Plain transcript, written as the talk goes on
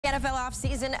NFL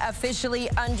offseason officially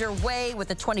underway with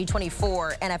the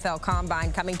 2024 NFL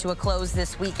Combine coming to a close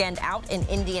this weekend out in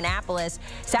Indianapolis.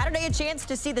 Saturday, a chance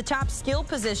to see the top skill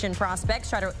position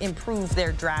prospects try to improve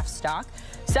their draft stock.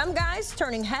 Some guys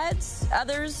turning heads,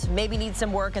 others maybe need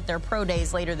some work at their pro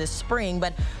days later this spring.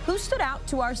 But who stood out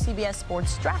to our CBS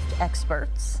Sports draft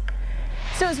experts?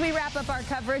 So as we wrap up our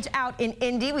coverage out in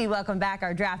Indy, we welcome back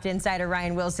our draft insider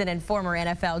Ryan Wilson and former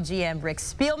NFL GM Rick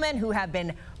Spielman, who have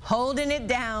been holding it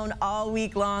down all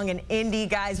week long in Indy.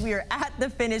 Guys, we are at the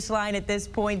finish line at this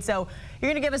point, so you're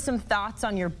going to give us some thoughts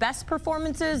on your best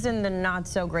performances and the not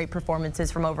so great performances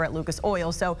from over at Lucas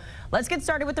Oil. So let's get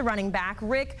started with the running back.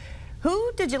 Rick,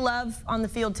 who did you love on the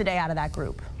field today out of that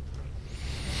group?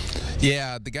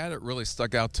 Yeah, the guy that really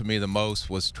stuck out to me the most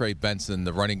was Trey Benson,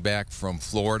 the running back from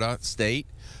Florida State.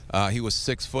 He was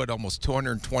 6 foot, almost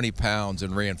 220 pounds,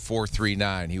 and ran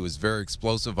 4.39. He was very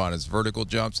explosive on his vertical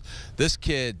jumps. This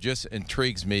kid just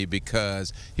intrigues me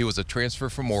because he was a transfer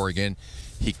from Oregon.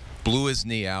 He blew his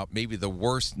knee out, maybe the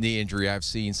worst knee injury I've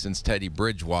seen since Teddy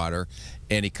Bridgewater,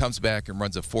 and he comes back and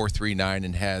runs a 4.39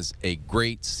 and has a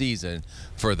great season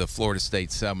for the Florida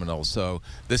State Seminoles. So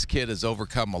this kid has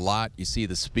overcome a lot. You see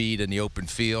the speed in the open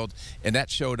field, and that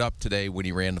showed up today when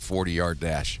he ran the 40-yard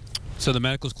dash. So the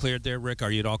medical's cleared there, Rick. Are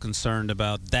you at all concerned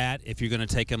about that if you're going to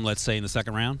take him, let's say, in the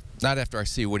second round? Not after I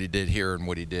see what he did here and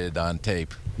what he did on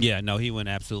tape. Yeah, no, he went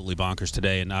absolutely bonkers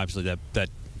today, and obviously that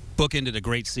bookended a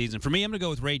great season. For me, I'm going to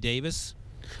go with Ray Davis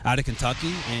out of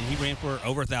Kentucky, and he ran for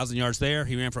over 1,000 yards there.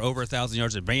 He ran for over 1,000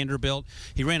 yards at Vanderbilt.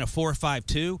 He ran a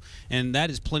 4.52, and that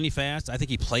is plenty fast. I think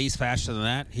he plays faster than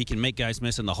that. He can make guys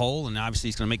miss in the hole, and obviously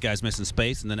he's going to make guys miss in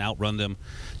space and then outrun them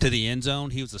to the end zone.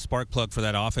 He was the spark plug for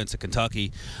that offense at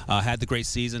Kentucky. Had the great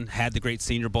season, had the great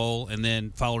Senior Bowl, and then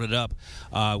followed it up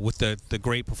with the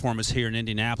great performance here in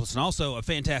Indianapolis. And also a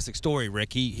fantastic story,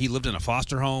 Rick. He lived in a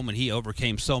foster home, and he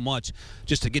overcame so much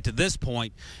just to get to this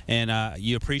point. And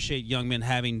you appreciate young men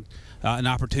having an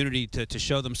opportunity to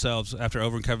show themselves after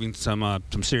overcoming some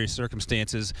serious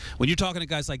circumstances. When you're talking to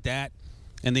guys like that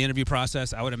in the interview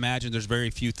process, I would imagine there's very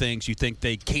few things you think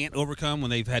they can't overcome when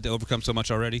they've had to overcome so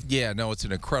much already. Yeah, no, it's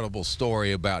an incredible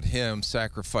story about him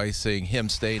sacrificing, him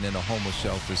staying in a homeless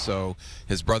shelter so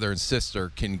his brother and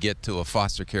sister can get to a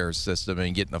foster care system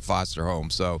and get in a foster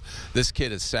home. So this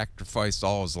kid has sacrificed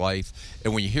all his life.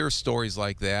 And when you hear stories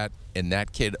like that, and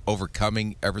that kid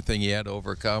overcoming everything he had to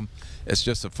overcome, it's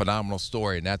just a phenomenal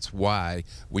story, and that's why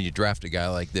when you draft a guy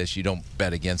like this, you don't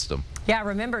bet against him. Yeah,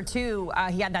 remember, too,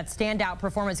 he had that standout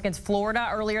performance against Florida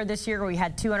earlier this year where he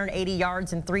had 280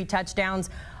 yards and 3 touchdowns,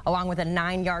 along with a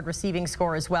 9-yard receiving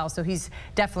score as well. So he's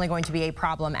definitely going to be a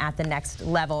problem at the next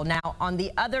level. Now, on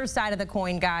the other side of the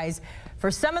coin, guys,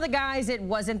 for some of the guys, it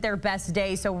wasn't their best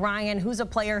day. So, Ryan, who's a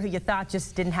player who you thought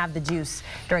just didn't have the juice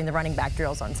during the running back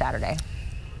drills on Saturday?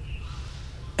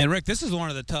 And, Rick, this is one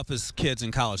of the toughest kids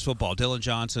in college football. Dylan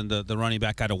Johnson, the running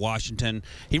back out of Washington.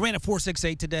 He ran a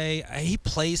 4.68 today. He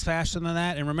plays faster than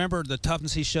that. And remember the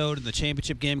toughness he showed in the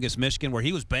championship game against Michigan where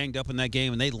he was banged up in that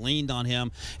game and they leaned on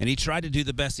him. And he tried to do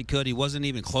the best he could. He wasn't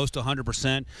even close to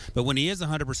 100%. But when he is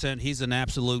 100%, he's an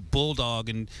absolute bulldog.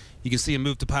 And you can see him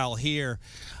move the pile here.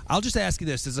 I'll just ask you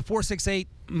this. Does the 4.68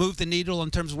 move the needle in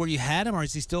terms of where you had him, or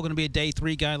is he still going to be a day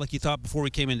 3 guy like you thought before he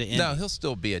came into Indy? No, he'll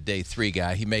still be a day 3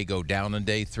 guy. He may go down on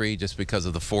day 3 just because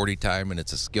of the 40 time and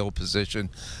it's a skill position,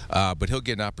 but he'll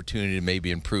get an opportunity to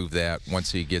maybe improve that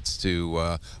once he gets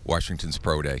to Washington's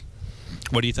pro day.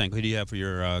 What do you think? Who do you have for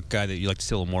your guy that you like to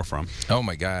see a little more from? Oh,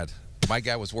 my God. My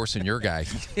guy was worse than your guy.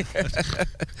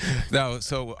 No,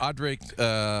 so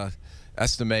Audric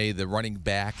Estime, the running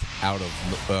back out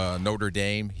of Notre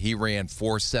Dame, he ran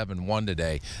 4.71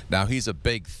 today. Now, he's a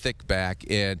big, thick back,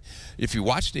 and if you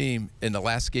watched him in the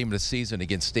last game of the season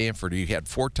against Stanford, he had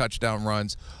 4 touchdown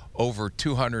runs, over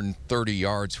 230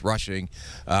 yards rushing.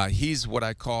 He's what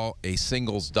I call a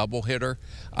singles double hitter.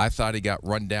 I thought he got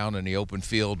run down in the open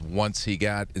field once he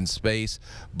got in space,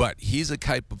 but he's a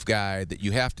type of guy that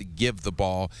you have to give the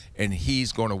ball, and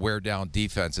he's going to wear down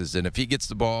defenses. And if he gets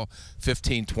the ball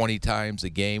 15, 20 times a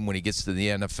game when he gets to the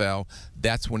NFL,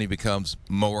 that's when he becomes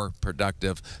more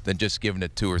productive than just giving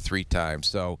it 2 or 3 times.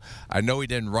 So I know he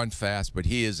didn't run fast, but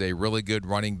he is a really good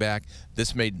running back.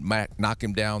 This may knock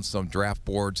him down some draft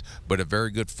boards, but a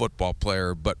very good football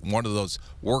player, but one of those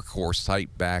workhorse type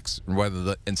backs,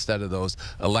 instead of those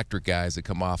electric guys that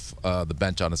come off the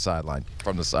bench on the sideline,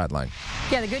 from the sideline.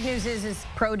 Yeah, the good news is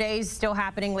pro days still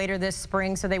happening later this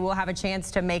spring, so they will have a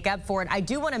chance to make up for it. I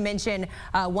do want to mention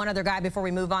one other guy before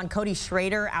we move on, Cody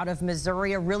Schrader out of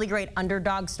Missouri, a really great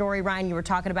underdog story. Ryan, you were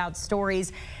talking about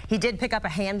stories. He did pick up a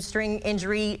hamstring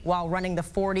injury while running the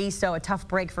 40, so a tough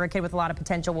break for a kid with a lot of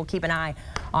potential. We'll keep an eye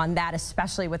on that,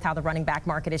 especially with how the running back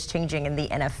market is changing in the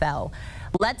NFL.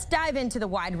 Let's dive into the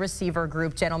wide receiver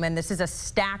group, gentlemen. This is a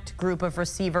stacked group of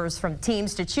receivers from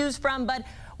teams to choose from, but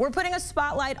we're putting a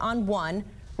spotlight on one.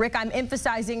 Rick, I'm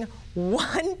emphasizing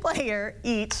one player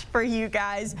each for you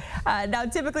guys. Now,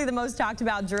 typically the most talked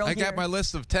about drill I here. got my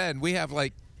list of 10. We have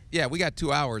we got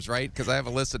 2 hours, right? Because I have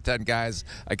a list of 10 guys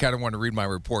I kind of want to read my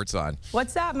reports on.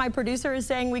 What's that? My producer is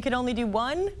saying we could only do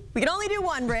one? We can only do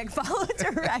one, Rick. Follow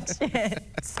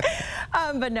directions.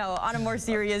 But no, on a more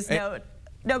serious note.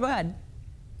 No, go ahead.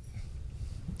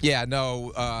 Yeah,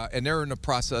 no, and they're in the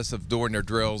process of doing their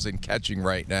drills and catching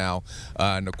right now,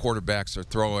 and the quarterbacks are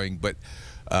throwing. But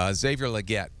Xavier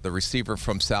Legette, the receiver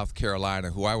from South Carolina,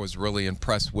 who I was really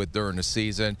impressed with during the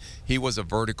season, he was a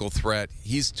vertical threat.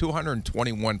 He's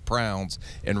 221 pounds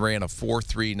and ran a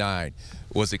 4.39.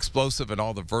 Was explosive in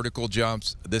all the vertical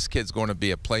jumps. This kid's going to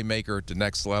be a playmaker at the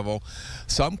next level.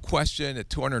 Some question at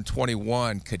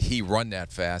 221, could he run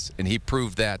that fast? And he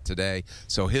proved that today.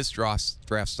 So his draft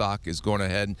stock is going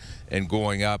ahead and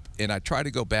going up. And I try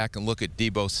to go back and look at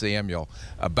Deebo Samuel.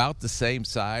 About the same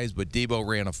size, but Deebo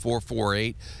ran a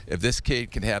 4.48. If this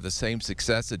kid can have the same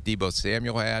success that Deebo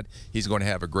Samuel had, he's going to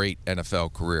have a great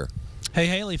NFL career. Hey,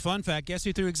 Haley, fun fact. Guess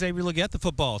who threw Xavier Legette the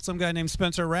football? Some guy named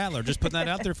Spencer Rattler. Just putting that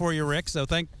out there for you, Rick. So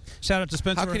shout out to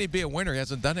Spencer. How can he be a winner? He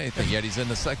hasn't done anything yet. He's in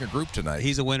the second group tonight.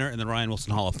 He's a winner in the Ryan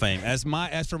Wilson Hall of Fame. As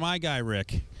for my guy,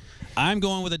 Rick, I'm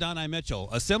going with Adonai Mitchell,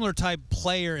 a similar type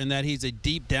player in that he's a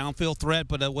deep downfield threat.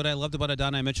 But what I loved about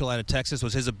Adonai Mitchell out of Texas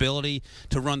was his ability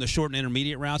to run the short and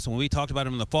intermediate routes. And when we talked about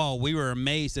him in the fall, we were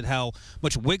amazed at how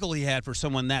much wiggle he had for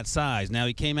someone that size. Now,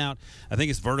 he came out, I think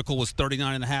his vertical was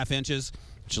 39.5 inches.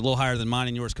 Which is a little higher than mine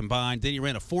and yours combined. Then he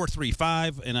ran a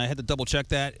 4.35, and I had to double check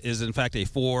that. Is in fact a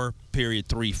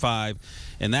 4.35,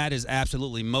 and that is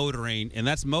absolutely motoring. And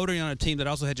that's motoring on a team that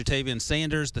also had Jatavian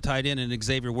Sanders, the tight end, and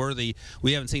Xavier Worthy.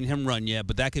 We haven't seen him run yet,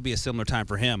 but that could be a similar time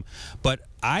for him. But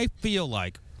I feel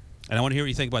like, and I want to hear what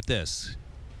you think about this,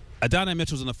 Adonai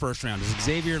Mitchell's in the first round. Does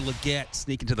Xavier Legette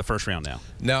sneak into the first round now?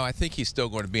 No, I think he's still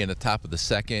going to be in the top of the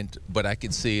second, but I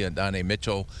can see Adonai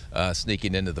Mitchell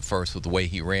sneaking into the first with the way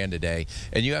he ran today.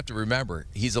 And you have to remember,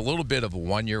 he's a little bit of a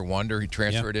one-year wonder. He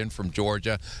transferred in from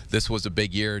Georgia. This was a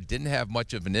big year. Didn't have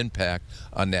much of an impact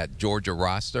on that Georgia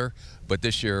roster, but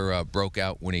this year broke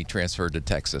out when he transferred to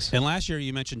Texas. And last year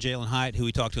you mentioned Jalen Hyatt, who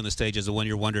we talked to on the stage as a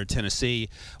one-year wonder at Tennessee.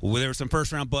 Well, there was some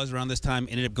first-round buzz around this time,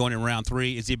 ended up going in round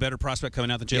 3. Is he a better prospect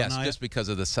coming out than Jalen Hyatt? Yes, just because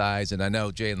of the size, and I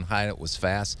know Jalen Hyatt was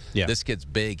fast. Yeah. This kid's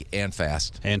big and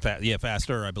fast. And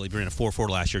faster. I believe he ran a 4.4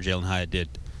 last year. Jalen Hyatt did.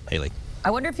 Haley.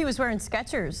 I wonder if he was wearing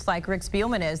Skechers like Rick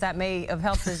Spielman is. That may have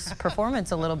helped his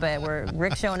performance a little bit, where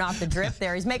Rick's showing off the drip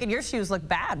there. He's making your shoes look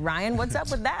bad, Ryan. What's up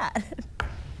with that?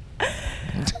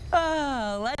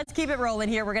 Let's keep it rolling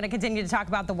here. We're going to continue to talk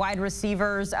about the wide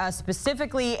receivers,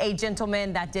 specifically a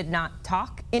gentleman that did not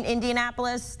talk in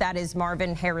Indianapolis. That is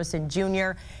Marvin Harrison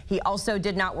Jr. He also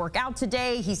did not work out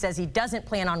today. He says he doesn't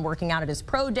plan on working out at his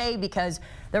pro day because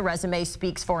the resume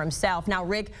speaks for himself. Now,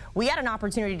 Rick, we had an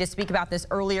opportunity to speak about this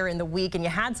earlier in the week, and you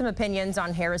had some opinions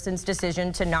on Harrison's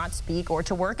decision to not speak or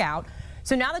to work out.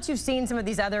 So now that you've seen some of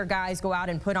these other guys go out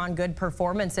and put on good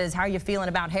performances, how are you feeling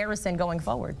about Harrison going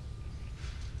forward?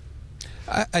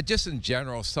 I just in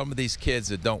general, some of these kids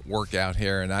that don't work out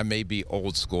here, and I may be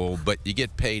old school, but you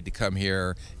get paid to come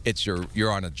here.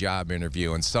 You're on a job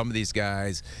interview, and some of these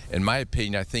guys, in my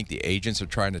opinion, I think the agents are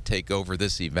trying to take over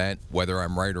this event. Whether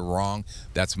I'm right or wrong,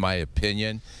 that's my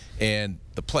opinion. And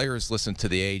the players listen to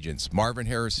the agents. Marvin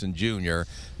Harrison Jr.,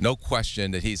 no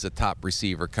question that he's a top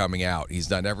receiver coming out. He's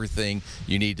done everything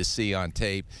you need to see on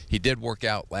tape. He did work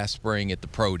out last spring at the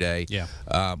pro day. Yeah.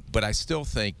 But I still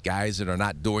think guys that are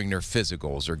not doing their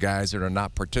physicals or guys that are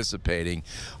not participating,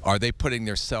 are they putting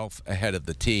themselves ahead of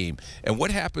the team? And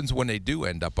what happens when they do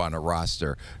end up on a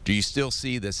roster? Do you still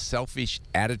see this selfish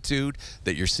attitude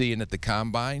that you're seeing at the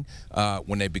combine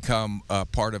when they become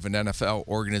part of an NFL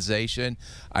organization?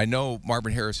 I know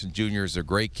Marvin Harrison Jr. is a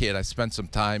great kid. I spent some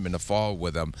time in the fall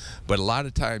with him, but a lot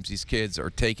of times these kids are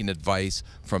taking advice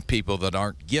from people that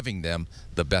aren't giving them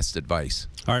the the best advice.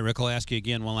 All right, Rick, I'll ask you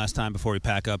again one last time before we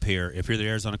pack up here. If you're the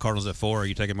Arizona Cardinals at 4, are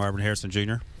you taking Marvin Harrison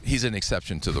Jr.? He's an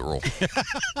exception to the rule.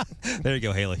 There you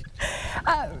go, Haley.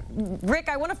 Rick,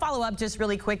 I want to follow up just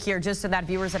really quick here, just so that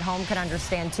viewers at home can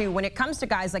understand, too. When it comes to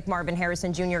guys like Marvin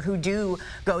Harrison Jr. who do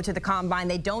go to the Combine,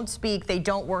 they don't speak, they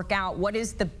don't work out, what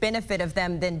is the benefit of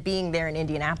them then being there in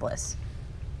Indianapolis?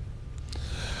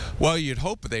 Well, you'd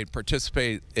hope they'd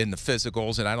participate in the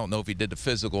physicals, and I don't know if he did the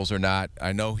physicals or not.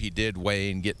 I know he did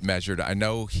weigh and get measured. I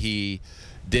know he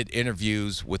did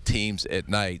interviews with teams at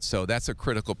night, so that's a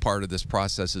critical part of this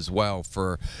process as well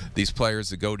for these players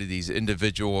to go to these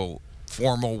individual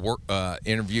formal work,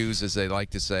 interviews, as they like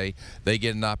to say. They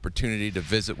get an opportunity to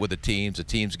visit with the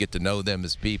teams get to know them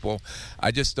as people.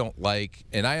 I just don't like,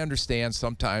 and I understand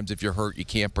sometimes if you're hurt you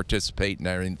can't participate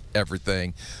in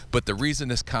everything, but the reason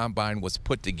this combine was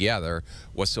put together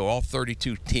was so all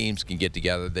 32 teams can get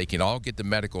together, they can all get the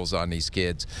medicals on these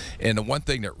kids. And the one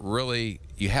thing that really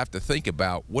you have to think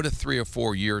about, what if 3 or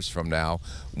 4 years from now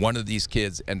one of these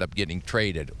kids end up getting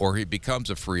traded or he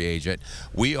becomes a free agent?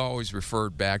 We always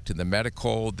referred back to the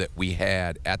medical that we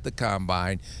had at the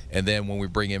combine, and then when we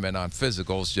bring him in on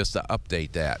physicals, just to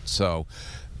update that. So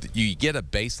you get a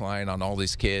baseline on all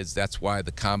these kids. That's why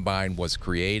the combine was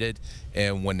created,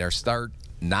 and when they start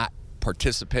not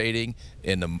participating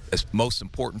in the most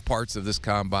important parts of this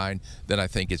combine, then I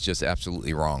think it's just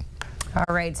absolutely wrong.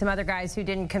 All right, some other guys who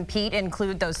didn't compete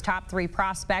include those top 3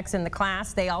 prospects in the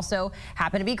class. They also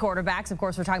happen to be quarterbacks. Of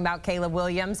course, we're talking about Caleb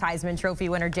Williams, Heisman Trophy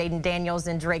winner Jaden Daniels,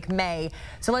 and Drake May.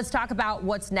 So let's talk about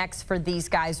what's next for these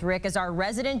guys. Rick, as our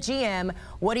resident GM,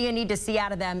 what do you need to see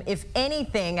out of them, if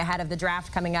anything, ahead of the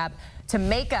draft coming up to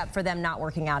make up for them not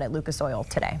working out at Lucas Oil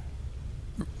today?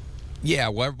 Yeah,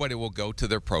 well, everybody will go to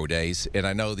their pro days, and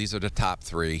I know these are the top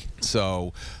 3,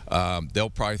 so they'll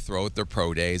probably throw at their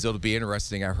pro days. It'll be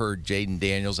interesting. I heard Jaden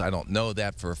Daniels, I don't know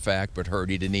that for a fact, but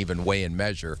heard he didn't even weigh and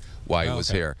measure while he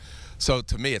was here. So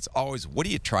to me, it's always, what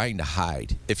are you trying to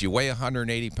hide? If you weigh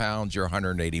 180 pounds, you're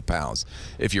 180 pounds.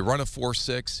 If you run a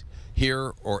 4.6,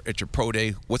 here or at your pro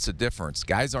day, what's the difference?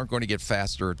 Guys aren't going to get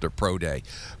faster at their pro day,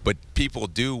 but people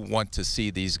do want to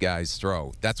see these guys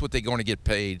throw. That's what they're going to get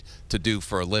paid to do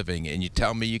for a living, and you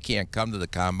tell me you can't come to the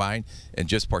combine and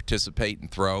just participate and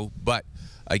throw. But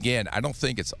again, I don't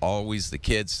think it's always the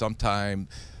kids. Sometimes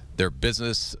their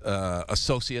business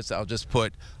associates, I'll just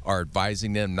put, are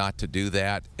advising them not to do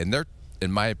that, and they're,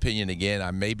 in my opinion, again,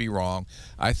 I may be wrong,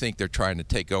 I think they're trying to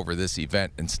take over this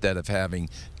event instead of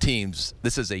having teams.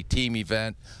 This is a team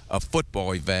event, a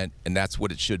football event, and that's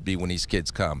what it should be when these kids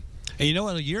come. And you know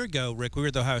what, a year ago, Rick, we were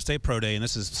at the Ohio State Pro Day, and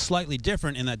this is slightly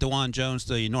different in that DeJuan Jones,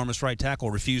 the enormous right tackle,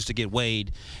 refused to get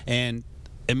weighed, and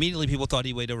immediately people thought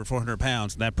he weighed over 400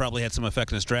 pounds, and that probably had some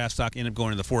effect on his draft stock, ended up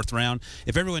going in the 4th round.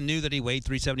 If everyone knew that he weighed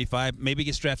 375, maybe he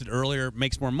gets drafted earlier,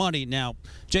 makes more money. Now,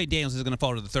 Jay Daniels is going to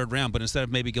fall to the 3rd round, but instead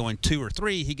of maybe going 2 or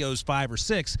 3, he goes 5 or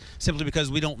 6, simply because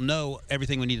we don't know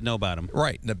everything we need to know about him.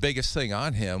 Right, and the biggest thing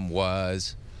on him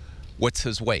was, what's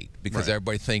his weight? Because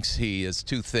everybody thinks he is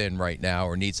too thin right now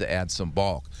or needs to add some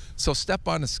bulk. So step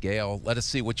on the scale. Let us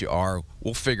see what you are.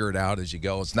 We'll figure it out as you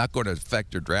go. It's not going to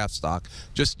affect your draft stock.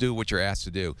 Just do what you're asked to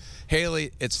do.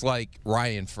 Haley, it's like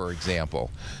Ryan, for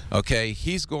example. Okay,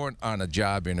 he's going on a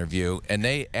job interview, and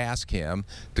they ask him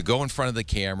to go in front of the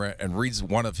camera and read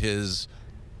one of his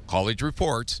college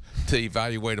reports to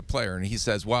evaluate a player, and he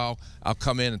says, well, I'll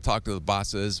come in and talk to the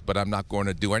bosses, but I'm not going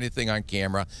to do anything on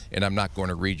camera, and I'm not going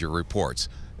to read your reports.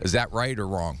 Is that right or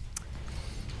wrong?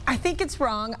 I think it's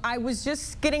wrong. I was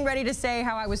just getting ready to say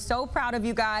how I was so proud of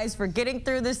you guys for getting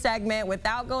through this segment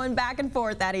without going back and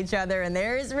forth at each other. And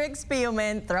there's Rick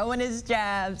Spielman throwing his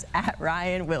jabs at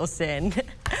Ryan Wilson.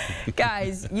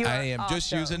 Guys, you are I am awesome.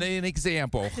 just using an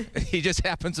example. He just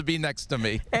happens to be next to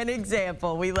me. An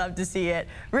example. We love to see it.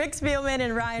 Rick Spielman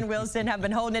and Ryan Wilson have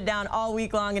been holding it down all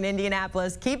week long in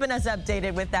Indianapolis, keeping us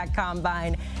updated with that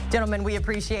combine. Gentlemen, we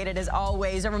appreciate it as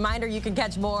always. A reminder, you can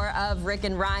catch more of Rick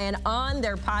and Ryan on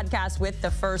their podcast with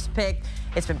The First Pick.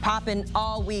 It's been popping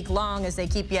all week long as they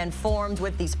keep you informed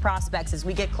with these prospects as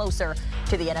we get closer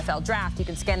to the NFL draft. You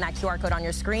can scan that QR code on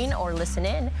your screen or listen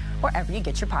in wherever you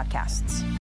get your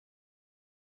podcasts.